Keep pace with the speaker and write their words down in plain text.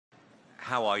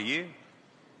how are you?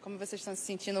 Como vocês estão se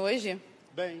sentindo hoje?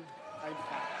 Bem, I'm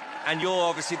fine. And you're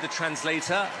obviously the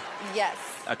translator? Yes.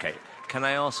 Okay. Can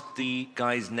I ask the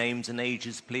guys' names and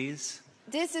ages, please?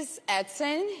 This is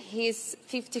Edson, he's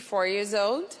 54 years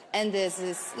old. And this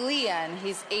is Leon,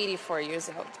 he's 84 years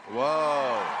old.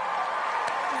 Whoa.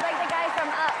 He's like the guy from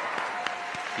Up.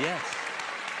 Yes.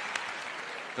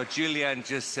 But Julianne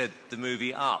just said the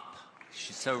movie Up.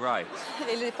 She's so right.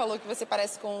 Ele falou que você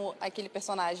parece com aquele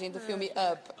personagem do filme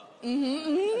Up.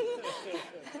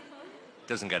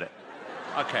 Doesn't get it.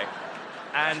 Okay.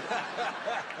 And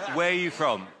where are you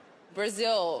from?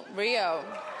 Brazil, Rio.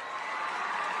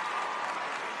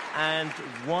 And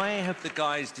why have the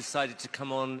guys decided to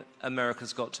come on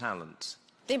America's Got Talent?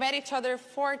 They met each other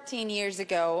 14 years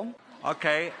ago.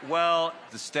 Okay, well,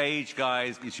 the stage,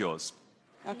 guys, is yours.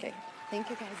 Okay, thank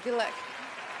you guys, good luck.